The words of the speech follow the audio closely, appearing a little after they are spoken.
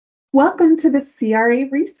Welcome to the CRA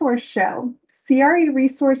Resource Show. CRA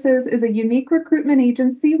Resources is a unique recruitment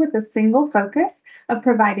agency with a single focus of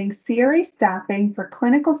providing CRA staffing for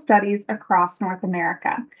clinical studies across North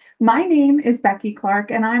America. My name is Becky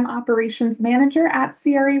Clark, and I'm Operations Manager at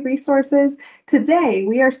CRA Resources. Today,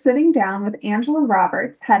 we are sitting down with Angela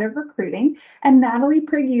Roberts, Head of Recruiting, and Natalie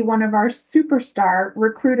Prigge, one of our superstar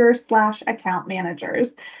recruiter/account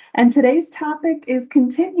managers. And today's topic is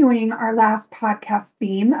continuing our last podcast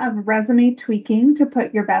theme of resume tweaking to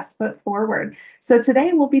put your best foot forward. So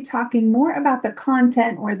today we'll be talking more about the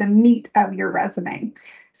content or the meat of your resume.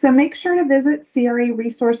 So make sure to visit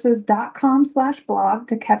craresources.com/blog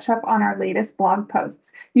to catch up on our latest blog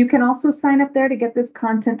posts. You can also sign up there to get this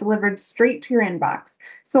content delivered straight to your inbox.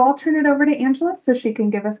 So I'll turn it over to Angela so she can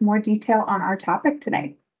give us more detail on our topic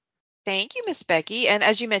today. Thank you, Miss Becky. And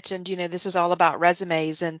as you mentioned, this is all about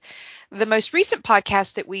resumes. And the most recent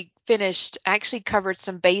podcast that we finished actually covered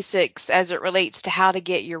some basics as it relates to how to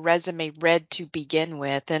get your resume read to begin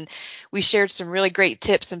with. And we shared some really great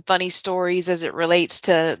tips and funny stories as it relates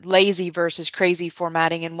to lazy versus crazy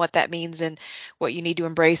formatting and what that means and what you need to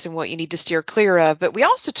embrace and what you need to steer clear of. But we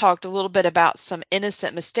also talked a little bit about some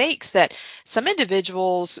innocent mistakes that some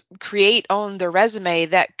individuals create on their resume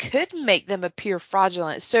that could make them appear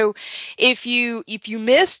fraudulent. So if you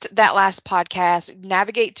missed that last podcast,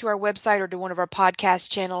 navigate to our website or to one of our podcast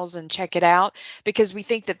channels and check it out, because we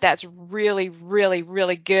think that that's really, really,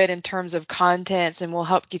 really good in terms of contents and will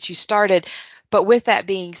help get you started. But with that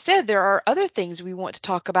being said, there are other things we want to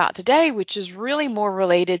talk about today, which is really more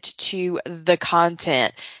related to the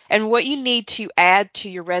content and what you need to add to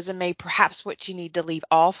your resume, perhaps what you need to leave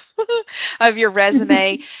off of your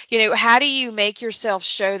resume. How do you make yourself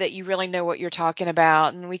show that you really know what you're talking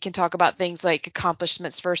about? And we can talk about things like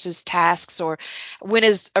accomplishments versus tasks, or when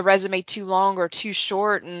is a resume too long or too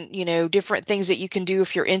short, and, different things that you can do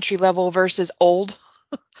if you're entry level versus older,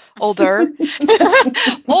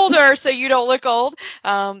 older, so you don't look old,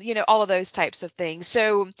 all of those types of things.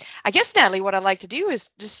 So I guess, Natalie, what I'd like to do is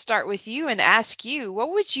just start with you and ask you,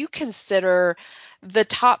 what would you consider the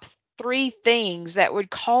top 3 things that would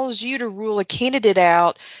cause you to rule a candidate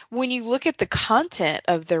out when you look at the content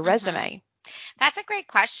of their resume? That's a great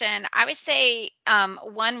question. I would say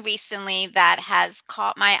one recently that has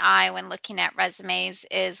caught my eye when looking at resumes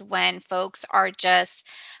is when folks are just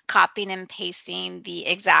copying and pasting the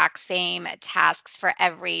exact same tasks for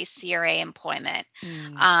every CRA employment,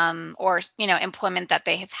 or employment that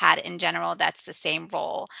they have had in general. That's the same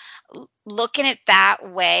role. Looking at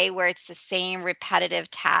that way, where it's the same repetitive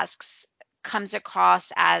tasks, comes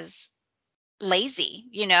across as lazy,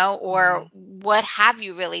 or what have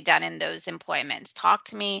you really done in those employments? Talk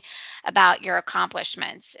to me about your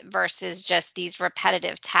accomplishments versus just these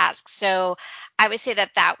repetitive tasks. So I would say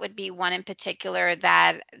that that would be one in particular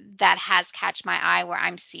that has catch my eye, where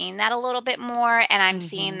I'm seeing that a little bit more, and I'm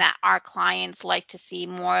seeing that our clients like to see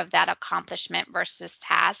more of that accomplishment versus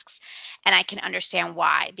tasks. And I can understand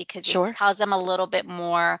why, because Sure. it tells them a little bit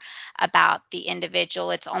more about the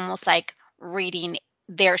individual. It's almost like reading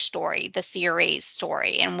their story, the CRA's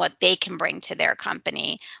story, and what they can bring to their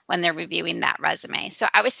company when they're reviewing that resume. So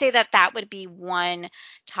I would say that that would be one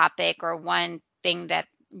topic or one thing that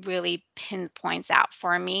really pinpoints out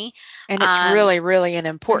for me. And it's really, really an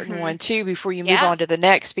important mhm. one too, before you move Yeah. on to the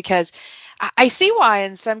next, because I see why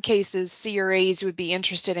in some cases CRAs would be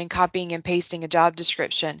interested in copying and pasting a job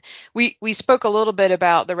description. We spoke a little bit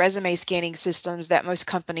about the resume scanning systems that most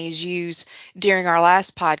companies use during our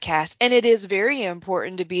last podcast, and it is very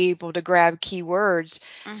important to be able to grab keywords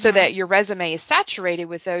so that your resume is saturated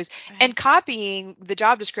with those. Right. And copying the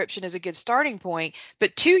job description is a good starting point,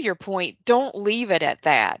 but to your point, don't leave it at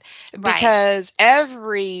that, Right. because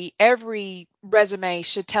every resume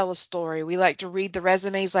should tell a story. We like to read the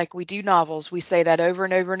resumes like we do novels. We say that over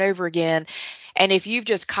and over and over again. And if you've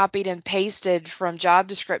just copied and pasted from job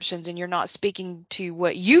descriptions and you're not speaking to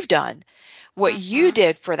what you've done, what you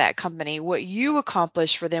did for that company, what you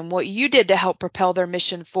accomplished for them, what you did to help propel their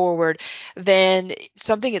mission forward, then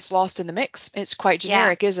something gets lost in the mix. It's quite Yeah.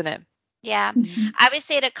 generic, isn't it? Yeah. I would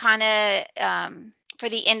say to kind of, for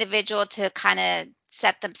the individual to kind of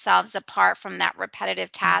set themselves apart from that repetitive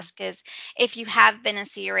task is, if you have been a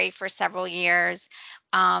CRA for several years,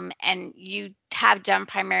 and you have done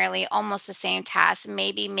primarily almost the same task,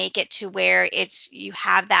 maybe make it to where you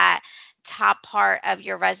have that top part of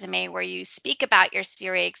your resume where you speak about your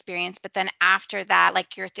CRA experience, but then after that,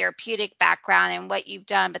 like your therapeutic background and what you've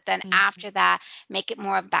done, but then after that, make it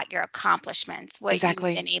more about your accomplishments, what you've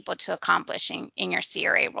Exactly. been able to accomplish in your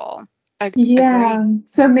CRA role. Yeah. Agree.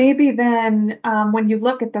 So maybe then when you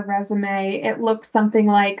look at the resume, it looks something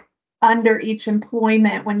like under each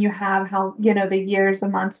employment, when you have how, the years, the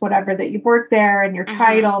months, whatever that you've worked there and your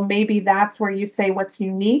title, maybe that's where you say what's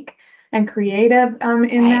unique and creative in Right.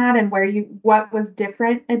 that, and what was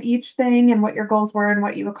different at each thing and what your goals were and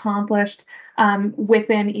what you accomplished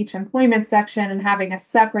within each employment section, and having a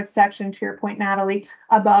separate section, to your point, Natalie,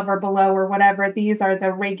 above or below or whatever. These are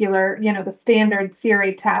the regular, the standard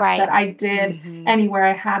CRA tasks Right. that I did anywhere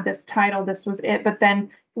I had this title. This was it. But then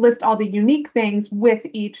list all the unique things with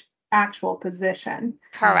each actual position.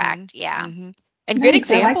 Correct. Yeah. And good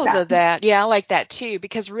Nice, I like examples that. of that. Yeah, I like that too,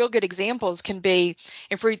 because real good examples can be,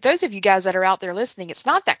 and for those of you guys that are out there listening, it's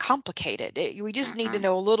not that complicated. We just need to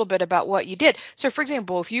know a little bit about what you did. So, for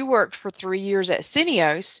example, if you worked for 3 years at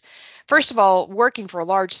Syneos, first of all, working for a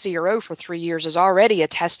large CRO for 3 years is already a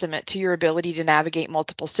testament to your ability to navigate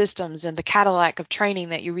multiple systems and the Cadillac of training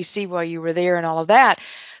that you received while you were there and all of that.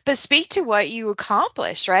 But speak to what you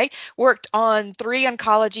accomplished, right? Worked on 3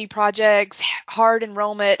 oncology projects, hard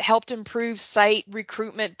enrollment, helped improve site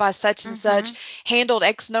recruitment by such and such, handled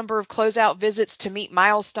X number of closeout visits to meet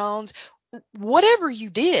milestones. Whatever you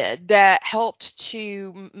did that helped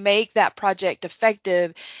to make that project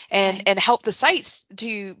effective and help the sites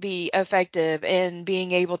to be effective in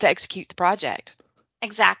being able to execute the project.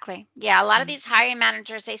 Exactly. Yeah. A lot of these hiring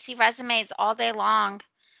managers, they see resumes all day long.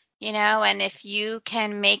 And if you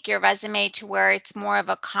can make your resume to where it's more of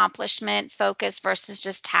accomplishment focus versus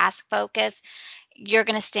just task focus, you're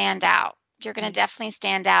going to stand out. You're going to definitely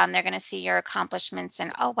stand out, and they're going to see your accomplishments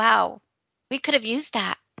and, oh, wow, we could have used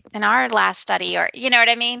that in our last study, or, you know what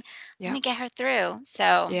I mean? Let me get her through.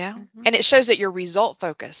 So, yeah. And it shows that you're result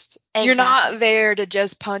focused. Exactly. You're not there to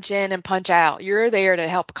just punch in and punch out. You're there to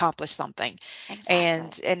help accomplish something.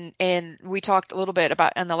 Exactly. And we talked a little bit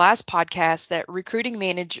about in the last podcast that recruiters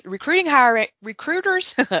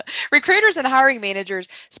recruiters and hiring managers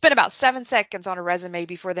spend about 7 seconds on a resume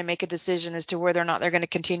before they make a decision as to whether or not they're going to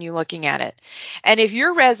continue looking at it. And if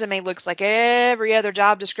your resume looks like every other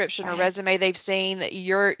job description or resume they've seen,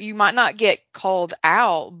 you might not get called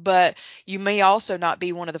out, but you may also not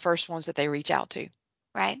be one of the first ones that they reach out to.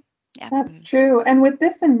 Right. Yeah. That's true. And with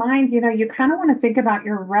this in mind, you kind of want to think about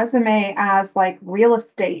your resume as like real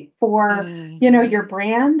estate for, your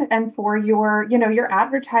brand and for your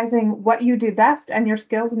advertising, what you do best and your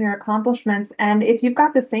skills and your accomplishments. And if you've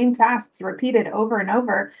got the same tasks repeated over and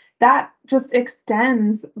over, that just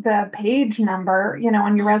extends the page number,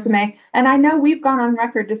 on your resume. And I know we've gone on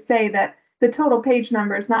record to say that the total page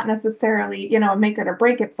number is not necessarily, make it or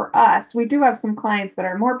break it for us. We do have some clients that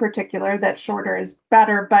are more particular that shorter is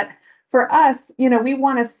better, but for us, we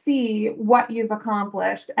want to see what you've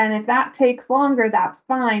accomplished. And if that takes longer, that's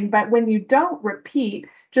fine. But when you don't repeat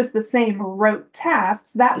just the same rote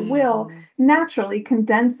tasks, that will naturally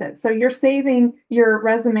condense it. So you're saving your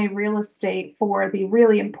resume real estate for the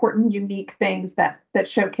really important, unique things that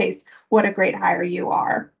showcase what a great hire you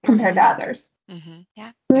are compared to others.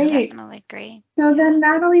 Yeah, great. I definitely agree. So then,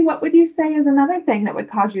 Natalie, what would you say is another thing that would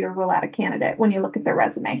cause you to rule out a candidate when you look at their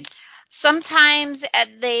resume? Sometimes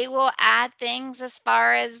they will add things as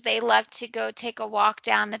far as they love to go take a walk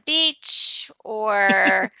down the beach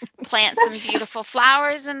or plant some beautiful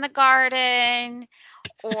flowers in the garden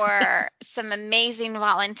or some amazing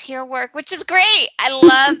volunteer work, which is great. I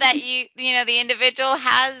love that the individual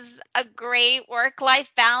has a great work-life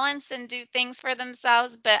balance and do things for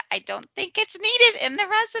themselves, but I don't think it's needed in the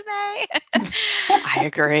resume. I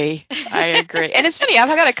agree. And it's funny, I've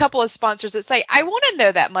got a couple of sponsors that say, I want to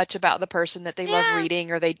know that much about the person that they love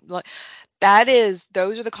reading, or those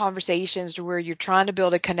are the conversations to where you're trying to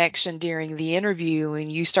build a connection during the interview, and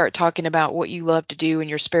you start talking about what you love to do in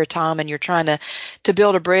your spare time, and you're trying to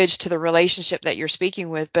build a bridge to the relationship that you're speaking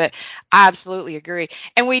with. But I absolutely agree.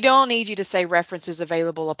 And we don't need you to say references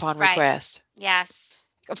available upon request. Yes.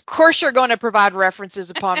 Of course you're going to provide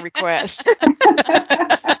references upon request.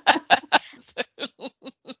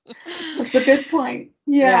 That's a good point.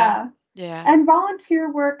 Yeah. And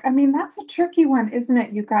volunteer work, I mean, that's a tricky one, isn't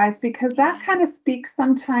it, you guys? Because that kind of speaks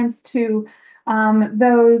sometimes to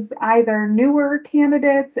those either newer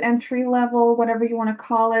candidates, entry level, whatever you want to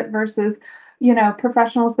call it, versus,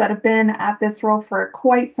 professionals that have been at this role for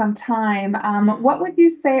quite some time. What would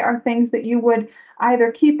you say are things that you would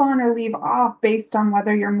either keep on or leave off based on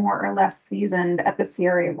whether you're more or less seasoned at the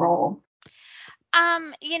CRA role?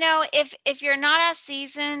 If you're not as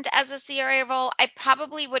seasoned as a CRA role, I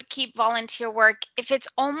probably would keep volunteer work if it's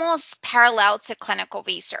almost parallel to clinical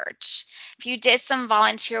research. If you did some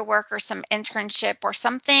volunteer work or some internship or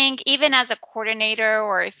something, even as a coordinator,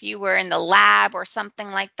 or if you were in the lab or something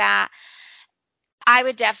like that, I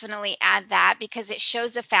would definitely add that because it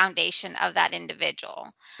shows the foundation of that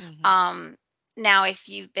individual. Now, if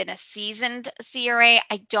you've been a seasoned CRA,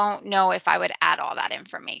 I don't know if I would add all that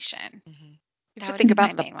information. Mm-hmm. You have That to would think be my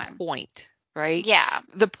about the main one. point, right? Yeah.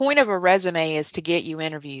 The point of a resume is to get you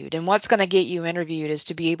interviewed. And what's going to get you interviewed is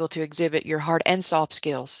to be able to exhibit your hard and soft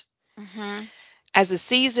skills. Mm-hmm. As a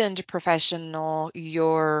seasoned professional,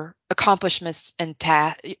 your accomplishments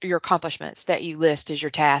your accomplishments that you list as your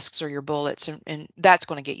tasks or your bullets, and that's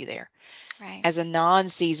going to get you there. Right. As a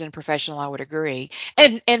non-seasoned professional, I would agree.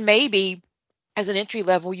 And maybe as an entry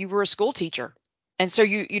level, you were a school teacher. And so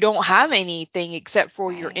you don't have anything except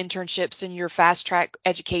for your Right. internships and your fast track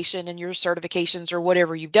education and your certifications or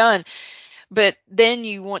whatever you've done. But then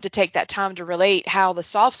you want to take that time to relate how the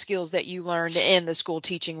soft skills that you learned in the school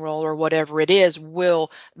teaching role or whatever it is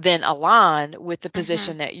will then align with the Mm-hmm.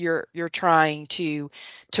 position that you're trying to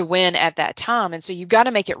win at that time. And so you've got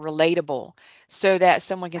to make it relatable so that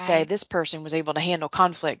someone can say Right. this person was able to handle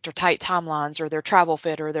conflict or tight timelines or their travel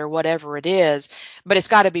fit or their whatever it is, but it's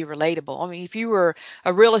got to be relatable. I mean, if you were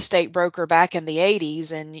a real estate broker back in the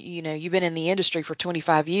 80s and you've been in the industry for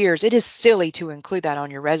 25 years, it is silly to include that on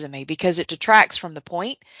your resume because it detracts from the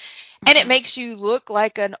point and it Mm-hmm. makes you look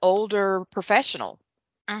like an older professional,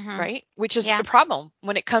 Mm-hmm. right? Which is Yeah. a problem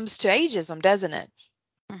when it comes to ageism, doesn't it?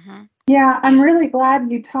 Mm-hmm. Yeah, I'm Yeah. really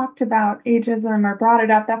glad you talked about ageism or brought it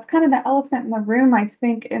up. That's kind of the elephant in the room, I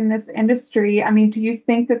think, in this industry. I mean, do you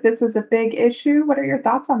think that this is a big issue? What are your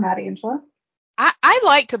thoughts on that, Angela? I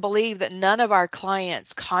like to believe that none of our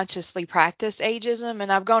clients consciously practice ageism,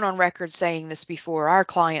 and I've gone on record saying this before. Our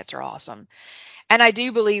clients are awesome. And I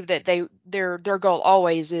do believe that their goal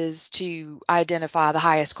always is to identify the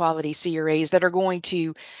highest quality CRAs that are going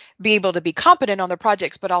to be able to be competent on their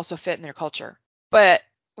projects, but also fit in their culture. But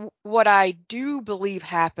what I do believe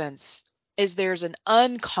happens is there's an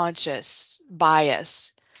unconscious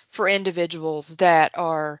bias for individuals that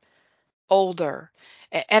are older.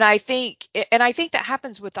 And I think that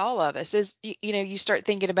happens with all of us is you start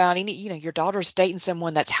thinking about your daughter's dating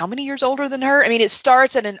someone that's how many years older than her. I mean, it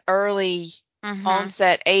starts at an early Mm-hmm.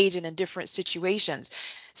 onset age and in different situations.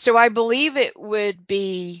 So I think it would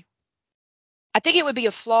be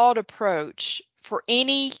a flawed approach for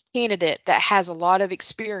any candidate that has a lot of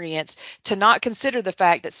experience to not consider the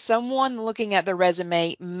fact that someone looking at the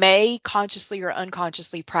resume may consciously or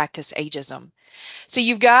unconsciously practice ageism. So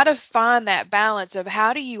you've got to find that balance of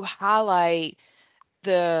how do you highlight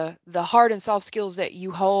the hard and soft skills that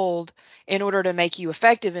you hold in order to make you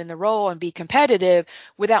effective in the role and be competitive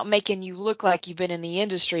without making you look like you've been in the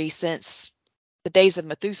industry since the days of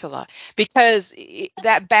Methuselah, because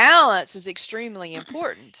that balance is extremely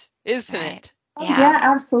important, isn't Right. it? Oh, Yeah. yeah,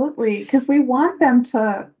 absolutely. Because we want them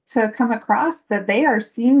to come across that they are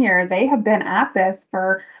senior. They have been at this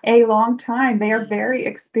for a long time. They are very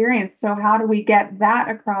experienced. So how do we get that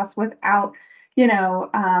across without,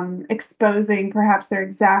 exposing perhaps their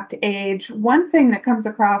exact age? One thing that comes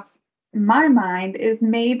across my mind is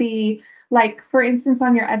maybe like, for instance,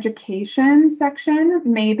 on your education section,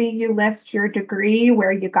 maybe you list your degree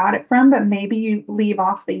where you got it from, but maybe you leave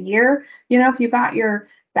off the year. If you got your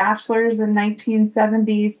bachelor's in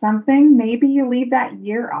 1970 something, maybe you leave that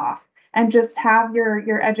year off and just have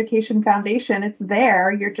your education foundation. It's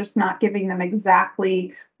there. You're just not giving them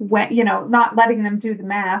exactly when, not letting them do the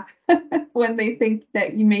math when they think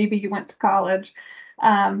that maybe you went to college.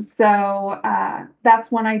 So that's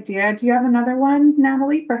one idea. Do you have another one,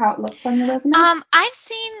 Natalie, for how it looks on your resume? I've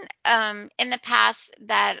seen in the past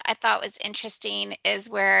that I thought was interesting is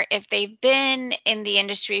where if they've been in the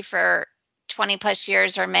industry for 20 plus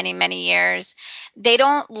years or many, many years, they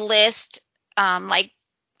don't list like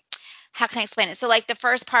how can I explain it? So, like the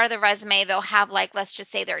first part of the resume, they'll have like, let's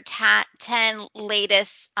just say their 10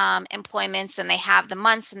 latest employments and they have the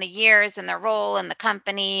months and the years and their role in the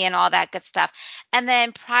company and all that good stuff. And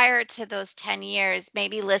then prior to those 10 years,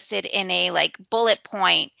 maybe listed in a like bullet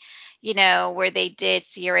point, where they did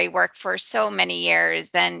CRA work for so many years,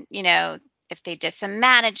 then, if they did some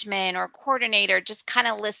management or coordinator, just kind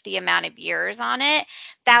of list the amount of years on it.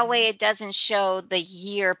 That way it doesn't show the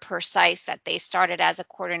year precise that they started as a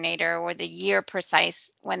coordinator or the year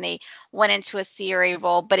precise when they went into a CRA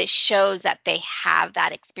role, but it shows that they have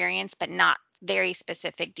that experience, but not very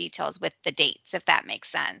specific details with the dates, if that makes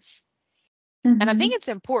sense. And I think Mm-hmm. it's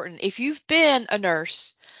important if you've been a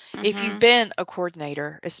nurse, if you've Mhm. been a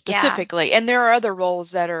coordinator Yeah. specifically, and there are other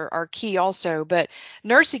roles that are key also, but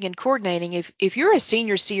nursing and coordinating, if you're a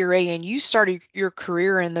senior CRA and you started your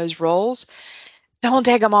career in those roles, don't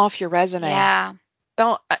take them off your resume. Yeah.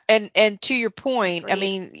 Don't and to your point, I Agreed.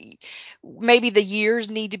 mean, maybe the years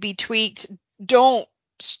need to be tweaked. Don't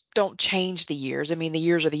don't change the years. I mean, the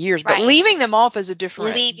years are the years, but Right. leaving them off is a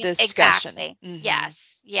different Leave discussion. exactly. Hmm. Yes.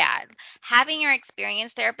 Yeah. Having your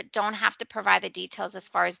experience there, but don't have to provide the details as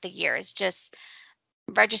far as the years. Just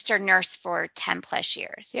registered nurse for 10 plus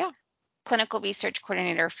years. Yeah. Clinical research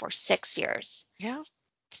coordinator for 6 years. Yeah.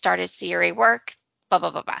 Started CRA work, blah,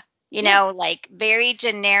 blah, blah, blah. Like very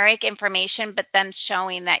generic information, but them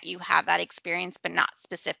showing that you have that experience, but not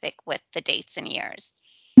specific with the dates and years.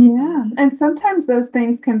 Yeah, and sometimes those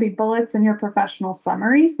things can be bullets in your professional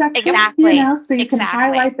summary section, Exactly. so you can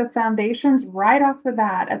highlight the foundations right off the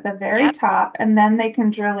bat at the very top, and then they can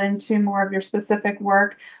drill into more of your specific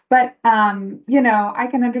work. But, I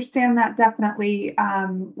can understand that definitely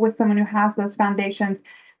with someone who has those foundations.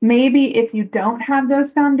 Maybe if you don't have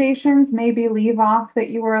those foundations, maybe leave off that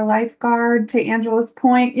you were a lifeguard, to Angela's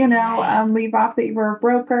point, leave off that you were a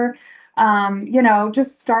broker.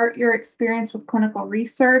 Just start your experience with clinical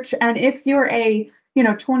research. And if you're a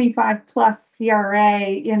 25 plus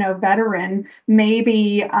CRA, veteran,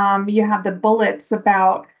 maybe you have the bullets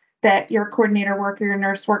about that your coordinator work or your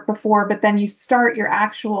nurse work before, but then you start your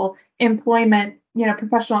actual employment,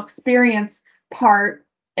 professional experience part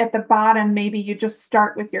at the bottom. Maybe you just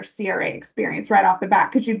start with your CRA experience right off the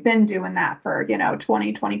bat because you've been doing that for,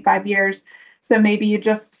 20, 25 years. So maybe you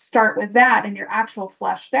just start with that and your actual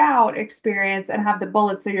fleshed out experience and have the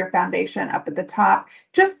bullets of your foundation up at the top.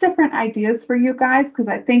 Just different ideas for you guys, because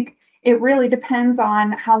I think it really depends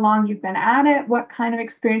on how long you've been at it, what kind of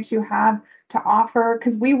experience you have to offer,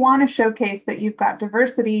 because we want to showcase that you've got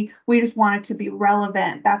diversity. We just want it to be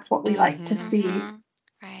relevant. That's what we like to see.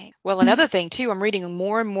 Right. Well, another thing too, I'm reading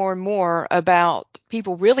more and more and more about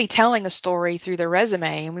people really telling a story through their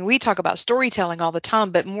resume. I mean, we talk about storytelling all the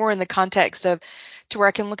time, but more in the context of to where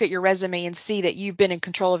I can look at your resume and see that you've been in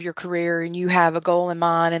control of your career and you have a goal in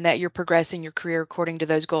mind and that you're progressing your career according to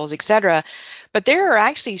those goals, etc. But there are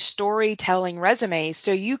actually storytelling resumes.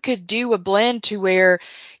 So you could do a blend to where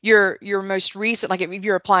your most recent, like if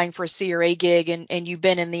you're applying for a CRA gig and you've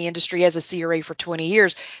been in the industry as a CRA for 20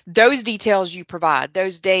 years, those details you provide,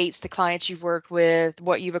 those dates, the clients you've worked with,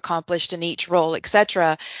 what you've accomplished in each role,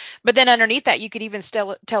 etc. But then underneath that, you could even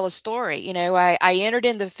still tell a story. I entered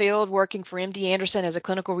in the field working for MD Anderson as a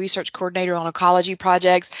clinical research coordinator on oncology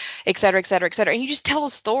projects, et cetera, et cetera, et cetera. And you just tell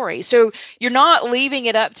a story. So you're not leaving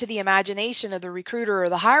it up to the imagination of the recruiter or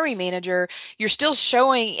the hiring manager. You're still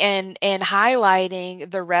showing and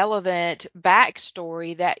highlighting the relevant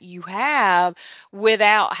backstory that you have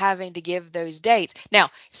without having to give those dates. Now,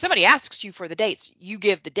 if somebody asks you for the dates, you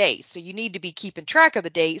give the dates. So you need to be keeping track of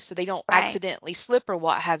the dates so they don't accidentally slip or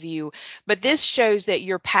what have you. But this shows that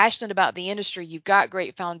you're passionate about the industry. You've got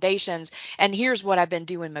great foundations. And here's what I've been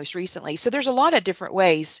doing most recently. So there's a lot of different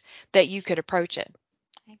ways that you could approach it.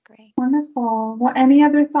 I agree. Wonderful. Well, any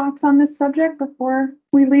other thoughts on this subject before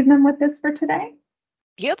we leave them with this for today?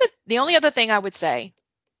 The only other thing I would say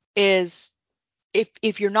is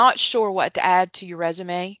if you're not sure what to add to your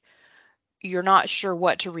resume, you're not sure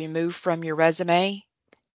what to remove from your resume,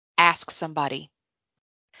 ask somebody.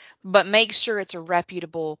 But make sure it's a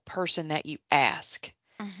reputable person that you ask.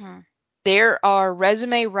 Mm-hmm. There are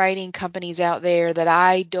resume writing companies out there that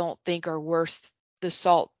I don't think are worth the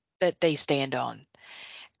salt that they stand on.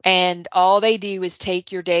 And all they do is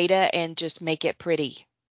take your data and just make it pretty.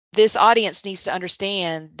 This audience needs to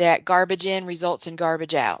understand that garbage in results in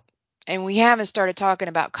garbage out. And we haven't started talking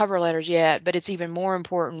about cover letters yet, but it's even more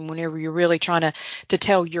important whenever you're really trying to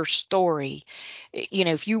tell your story.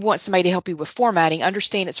 If you want somebody to help you with formatting,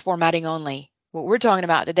 understand it's formatting only. What we're talking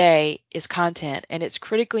about today is content, and it's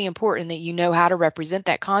critically important that you know how to represent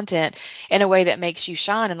that content in a way that makes you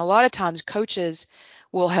shine. And a lot of times coaches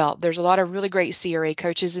will help. There's a lot of really great CRA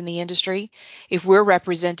coaches in the industry. If we're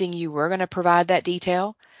representing you, we're going to provide that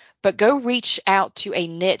detail. But go reach out to a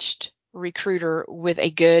niched recruiter with a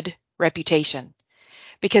good reputation,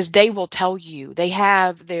 because they will tell you. They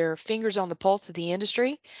have their fingers on the pulse of the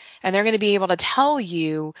industry, and they're going to be able to tell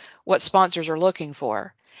you what sponsors are looking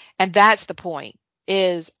for. And that's the point,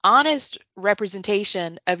 is honest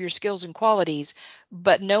representation of your skills and qualities,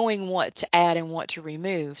 but knowing what to add and what to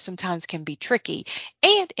remove sometimes can be tricky.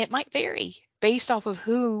 And it might vary based off of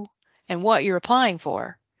who and what you're applying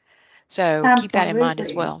for. So keep that in mind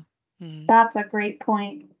as well. That's a great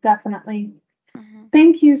point. Definitely. Mm-hmm.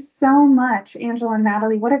 Thank you so much, Angela and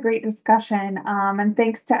Natalie. What a great discussion. And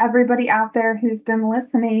thanks to everybody out there who's been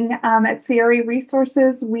listening. At CRE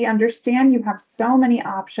Resources, we understand you have so many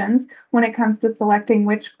options when it comes to selecting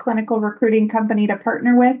which clinical recruiting company to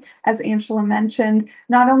partner with. As Angela mentioned,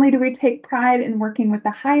 not only do we take pride in working with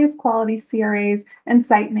the highest quality CRAs and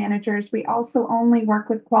site managers, we also only work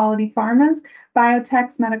with quality pharmas,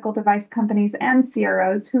 biotechs, medical device companies, and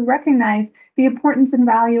CROs who recognize the importance and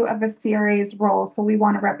value of a CRA's role. So we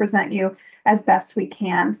want to represent you as best we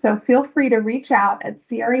can. So feel free to reach out at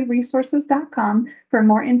craresources.com for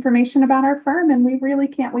more information about our firm, and we really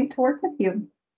can't wait to work with you.